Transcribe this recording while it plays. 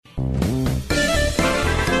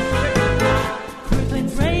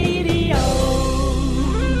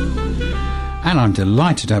And I'm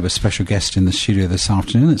delighted to have a special guest in the studio this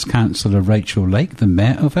afternoon. It's Councillor Rachel Lake, the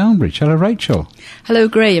Mayor of Elmbridge. Hello, Rachel. Hello,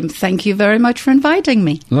 Graham. Thank you very much for inviting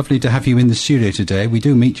me. Lovely to have you in the studio today. We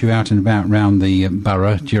do meet you out and about around the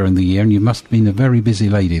borough during the year, and you must have been a very busy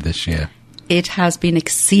lady this year. It has been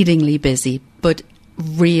exceedingly busy, but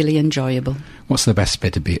really enjoyable. What's the best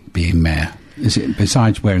bit of being Mayor? Is it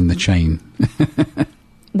besides wearing the chain?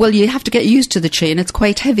 Well, you have to get used to the chain. It's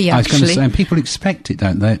quite heavy, actually. I was going to say, and people expect it,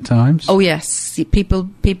 don't they, at times? Oh, yes. People,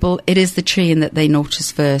 it is the chain that they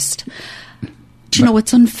notice first. Do you know,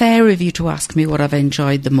 it's unfair of you to ask me what I've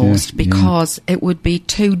enjoyed the most, because it would be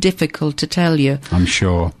too difficult to tell you. I'm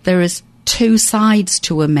sure. There is two sides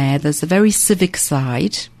to a mayor. There's the very civic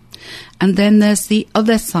side, and then there's the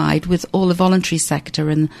other side with all the voluntary sector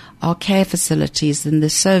and our care facilities and the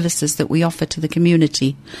services that we offer to the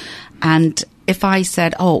community. And if I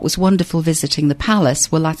said, oh, it was wonderful visiting the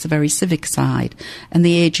palace, well, that's a very civic side. And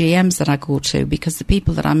the AGMs that I go to, because the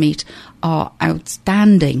people that I meet are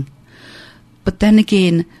outstanding. But then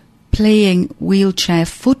again, playing wheelchair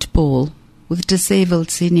football with disabled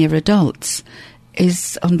senior adults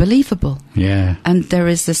is unbelievable. Yeah. And there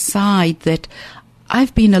is a side that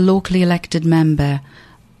I've been a locally elected member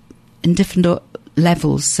in different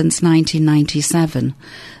levels since 1997,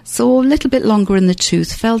 so a little bit longer in the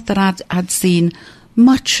tooth. Felt that I'd seen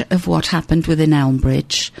much of what happened within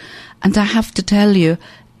Elmbridge, and I have to tell you,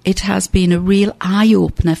 it has been a real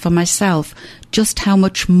eye-opener for myself just how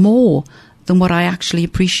much more than what I actually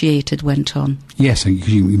appreciated went on. Yes, and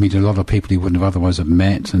you meet a lot of people you wouldn't have otherwise have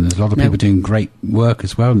met, and there's a lot of people doing great work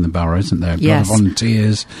as well in the borough, isn't there? Yes. A lot of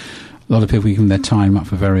volunteers, a lot of people giving their time up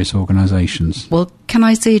for various organisations. Well, can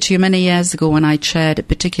I say to you, many years ago when I chaired a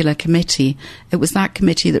particular committee, it was that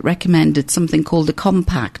committee that recommended something called a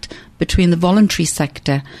compact between the voluntary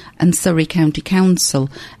sector and Surrey County Council,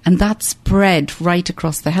 and that spread right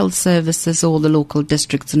across the health services, all the local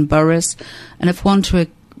districts and boroughs. And if one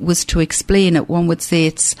was to explain it, one would say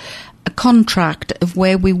it's a contract of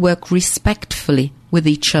where we work respectfully with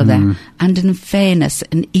each other and in fairness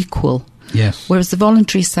and equal. Yes. Whereas the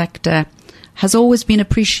voluntary sector has always been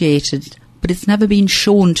appreciated, but it's never been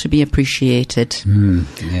shown to be appreciated.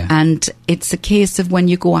 And it's a case of when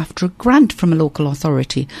you go after a grant from a local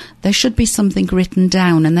authority, there should be something written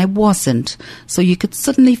down, and there wasn't. So you could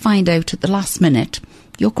suddenly find out at the last minute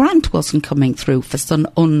your grant wasn't coming through for some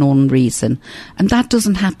unknown reason. And that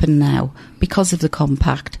doesn't happen now because of the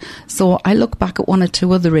compact. So I look back at one or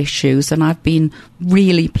two other issues, and I've been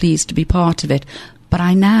really pleased to be part of it. But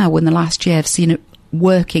I now, in the last year, have seen it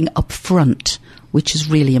working up front, which is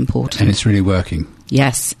really important. And it's really working.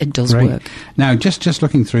 Yes, it does work. Now, just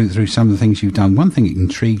looking through some of the things you've done, one thing that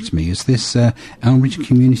intrigues me is this Elmbridge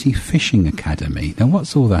Community Fishing Academy. Now,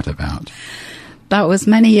 what's all that about? That was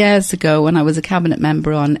many years ago when I was a cabinet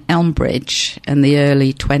member on Elmbridge in the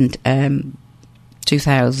early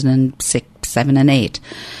 2006, 7 and 8.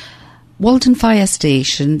 Walton Fire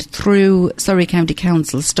Station, through Surrey County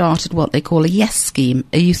Council, started what they call a YES scheme,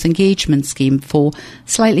 a youth engagement scheme for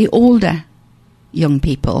slightly older young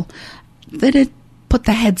people that had put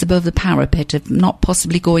their heads above the parapet of not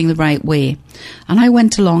possibly going the right way. And I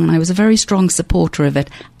went along, and I was a very strong supporter of it,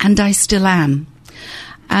 and I still am.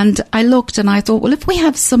 And I looked and I thought, well, if we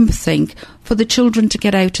have something for the children to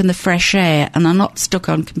get out in the fresh air and are not stuck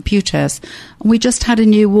on computers, and we just had a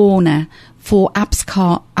new owner for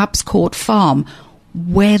Apscourt Farm,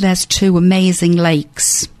 where there's two amazing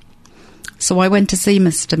lakes. So I went to see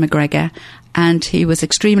Mr. McGregor, and he was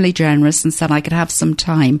extremely generous and said I could have some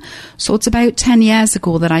time. So it's about 10 years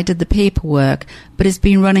ago that I did the paperwork, but it's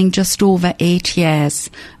been running just over 8 years,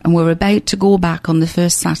 and we're about to go back on the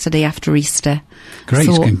first Saturday after Easter. Great,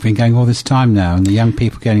 so it's been going all this time now, and the young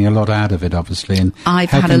people getting a lot out of it, obviously. And I've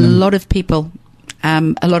had a lot of people,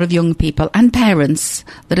 a lot of young people and parents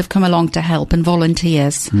that have come along to help, and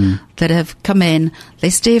volunteers that have come in. They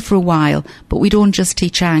stay for a while, but we don't just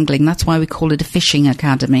teach angling. That's why we call it a fishing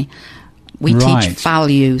academy. We teach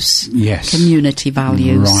values, community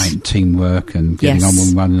values. Right, teamwork and getting on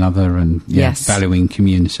with one another and valuing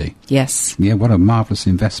community. Yes. Yeah, what a marvellous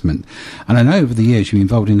investment. And I know over the years you've been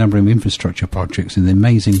involved in a number of infrastructure projects in the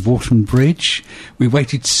amazing Wharton Bridge. We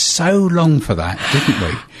waited so long for that, didn't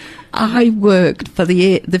we? I worked for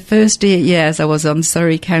the first 8 years I was on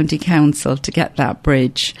Surrey County Council to get that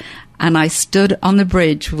bridge. And I stood on the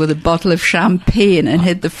bridge with a bottle of champagne and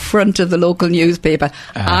hit the front of the local newspaper.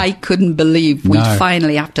 I couldn't believe we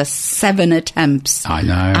finally, after 7 attempts,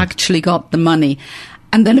 actually got the money.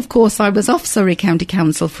 And then, of course, I was off Surrey County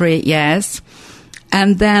Council for 8 years.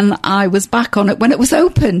 And then I was back on it when it was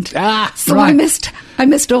opened. So I missed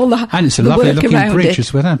all the And it's a the lovely work looking around bridge it.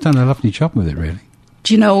 as well. I've done a lovely job with it, really.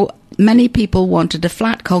 Do you know, Many people wanted a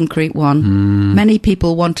flat concrete one. Many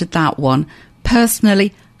people wanted that one.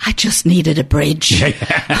 Personally, I just needed a bridge. I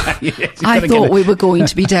thought we were going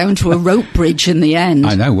to be down to a rope bridge in the end.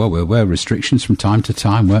 I know. Well, there were restrictions from time to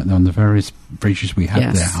time, weren't there, on the various bridges we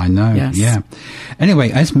had there? I know. Yes. Yeah. Anyway,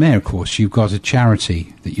 as mayor, of course, you've got a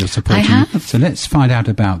charity that you're supporting. I have. So let's find out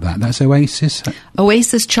about that. That's Oasis.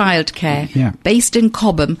 Oasis Childcare, Yeah. based in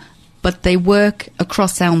Cobham, but they work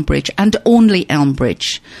across Elmbridge and only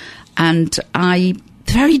Elmbridge. And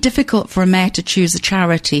very difficult for a mayor to choose a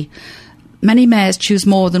charity. Many mayors choose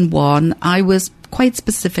more than one. I was quite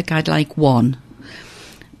specific, I'd like one.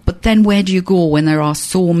 But then where do you go when there are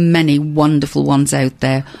so many wonderful ones out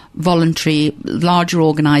there? Voluntary, larger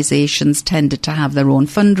organisations tended to have their own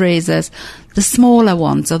fundraisers. The smaller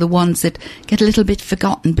ones are the ones that get a little bit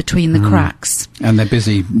forgotten between the cracks. And they're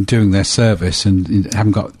busy doing their service and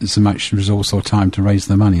haven't got so much resource or time to raise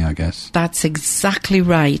the money, I guess. That's exactly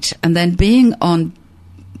right. And then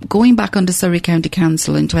going back under Surrey County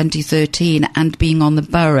Council in 2013 and being on the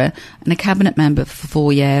borough and a cabinet member for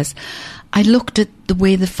 4 years, I looked at the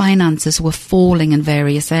way the finances were falling in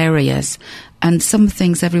various areas. And some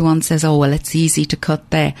things everyone says, oh, well, it's easy to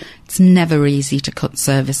cut there. It's never easy to cut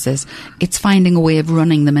services. It's finding a way of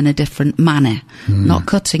running them in a different manner, not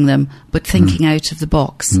cutting them, but thinking out of the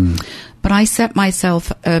box. But I set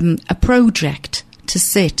myself a project to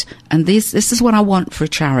sit, and this is what I want for a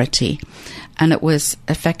charity. And it was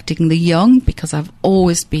affecting the young, because I've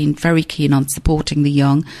always been very keen on supporting the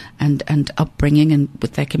young and upbringing and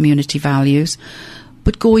with their community values,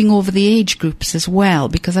 but going over the age groups as well,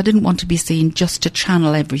 because I didn't want to be seen just to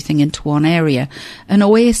channel everything into one area. And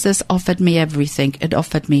Oasis offered me everything. It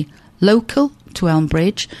offered me local to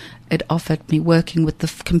Elmbridge. It offered me working with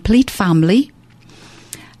the complete family.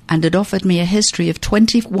 And it offered me a history of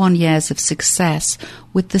 21 years of success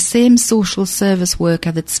with the same social service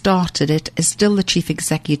worker that started it is still the chief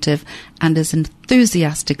executive and as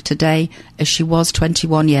enthusiastic today as she was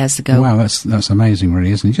 21 years ago. Wow, that's amazing,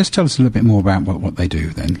 really, isn't it? Just tell us a little bit more about what they do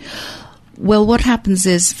then. Well, what happens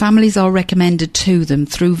is families are recommended to them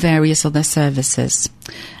through various other services.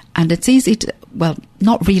 And it's easy to, well,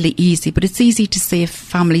 not really easy, but it's easy to see if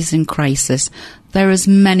families in crisis. There is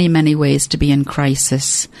many, many ways to be in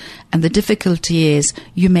crisis. And the difficulty is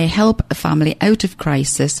you may help a family out of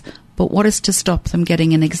crisis, but what is to stop them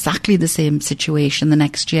getting in exactly the same situation the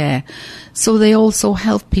next year? So they also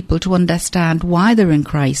help people to understand why they're in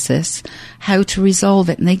crisis, how to resolve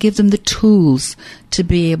it, and they give them the tools to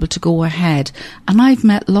be able to go ahead. And I've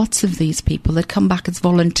met lots of these people that come back as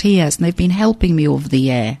volunteers, and they've been helping me over the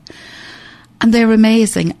year. And they're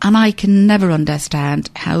amazing, and I can never understand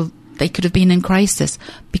how they could have been in crisis,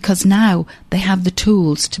 because now they have the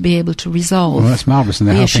tools to be able to resolve that's marvellous, and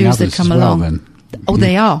they're the helping issues others that come as well, along. then. Oh,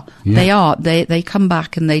 they are. Yeah. They are. They come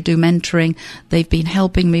back and they do mentoring. They've been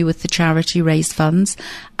helping me with the charity raise funds,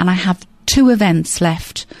 and I have 2 events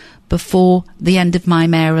left before the end of my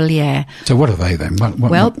mayoral year. So what are they then?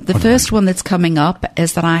 The first one that's coming up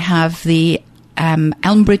is that I have the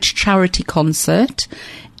Elmbridge Charity Concert.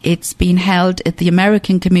 It's been held at the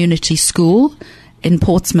American Community School in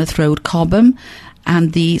Portsmouth Road, Cobham,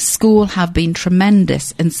 and the school have been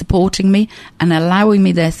tremendous in supporting me and allowing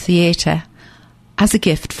me their theatre as a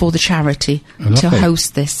gift for the charity to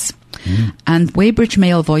host this. And Weybridge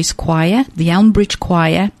Male Voice Choir, the Elmbridge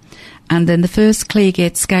Choir, and then the First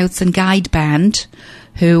Claygate Scouts and Guide Band,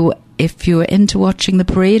 who, if you're into watching the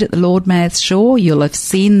parade at the Lord Mayor's Show, you'll have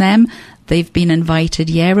seen them. They've been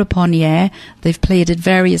invited year upon year. They've played at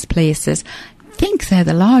various places. I think they're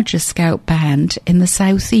the largest scout band in the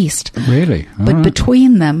southeast. Really? But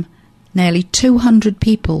between them, nearly 200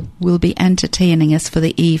 people will be entertaining us for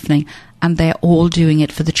the evening, and they're all doing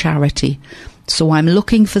it for the charity. So I'm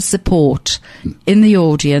looking for support in the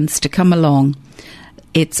audience to come along.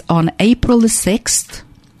 It's on April the 6th,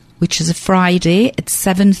 which is a Friday at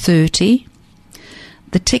 7:30.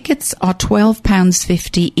 The tickets are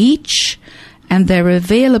 £12.50 each, and they're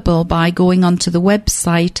available by going onto the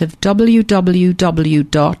website of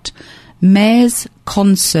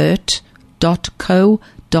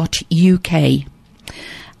www.mayorsconcert.co.uk.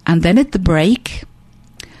 And then at the break,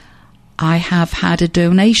 I have had a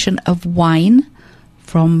donation of wine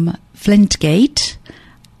from Flintgate,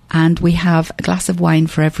 and we have a glass of wine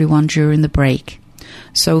for everyone during the break.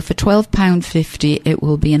 So for £12.50, it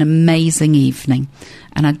will be an amazing evening.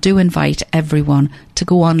 And I do invite everyone to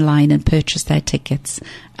go online and purchase their tickets.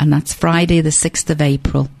 And that's Friday the 6th of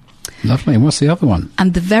April. Lovely. And what's the other one?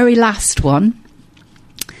 And the very last one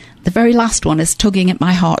is tugging at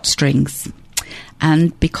my heartstrings.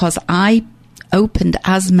 And because I opened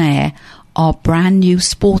as mayor our brand new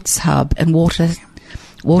sports hub and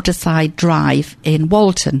Waterside Drive in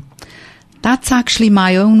Walton. That's actually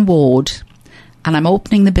my own ward, and I'm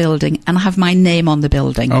opening the building and I have my name on the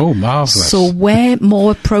building. Oh, marvellous. So where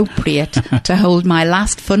more appropriate to hold my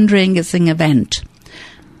last fundraising event,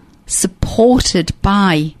 supported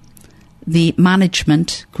by the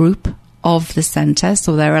management group of the centre.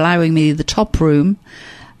 So they're allowing me the top room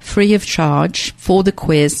free of charge for the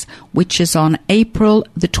quiz, which is on April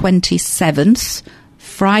the 27th,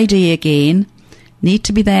 Friday again. Need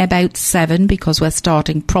to be there about 7 because we're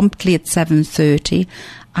starting promptly at 7:30.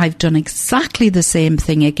 I've done exactly the same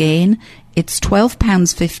thing again. It's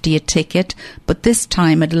 £12.50 a ticket, but this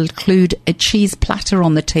time it'll include a cheese platter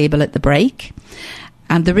on the table at the break.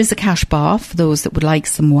 And there is a cash bar for those that would like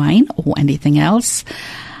some wine or anything else.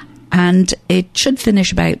 And it should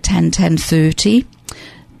finish about 10:30.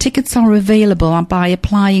 Tickets are available by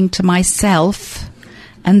applying to myself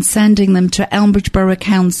and sending them to Elmbridge Borough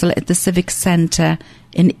Council at the Civic Centre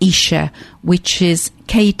in Esher, which is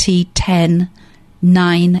KT10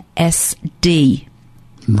 9SD.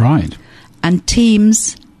 Right. And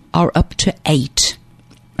teams are up to 8.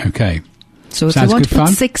 Okay. So if Sounds you want good to put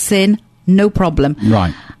fun. 6 in, no problem.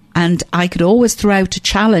 Right. And I could always throw out a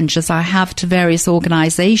challenge, as I have to various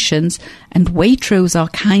organisations, and Waitrose are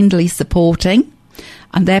kindly supporting,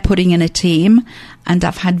 and they're putting in a team, and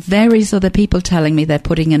I've had various other people telling me they're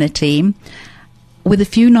putting in a team, with a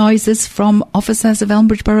few noises from officers of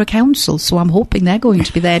Elmbridge Borough Council, so I'm hoping they're going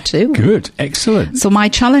to be there too. Good. Excellent. So my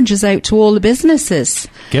challenge is out to all the businesses.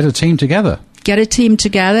 Get a team together. Get a team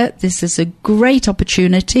together. This is a great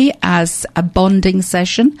opportunity as a bonding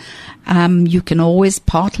session. You can always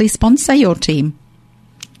partly sponsor your team.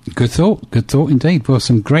 Good thought indeed. Well,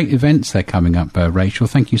 some great events there coming up, Rachel.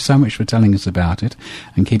 Thank you so much for telling us about it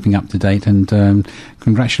and keeping up to date, and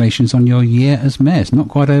congratulations on your year as mayor. It's not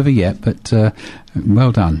quite over yet, but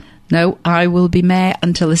well done. No, I will be mayor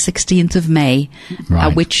until the 16th of May,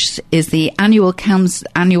 Right. which is the annual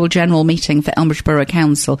general meeting for Elmbridge Borough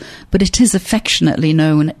Council, but it is affectionately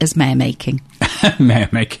known as mayor making. Mayor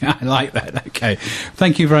making, I like that. Okay.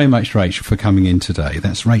 Thank you very much, Rachel, for coming in today.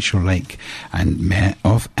 That's Rachel Lake, and Mayor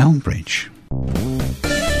of Elmbridge.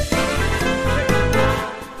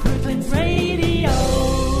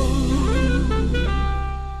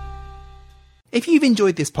 If you've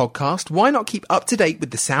enjoyed this podcast, why not keep up to date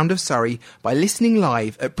with the sound of Surrey by listening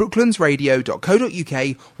live at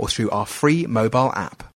brooklandsradio.co.uk or through our free mobile app.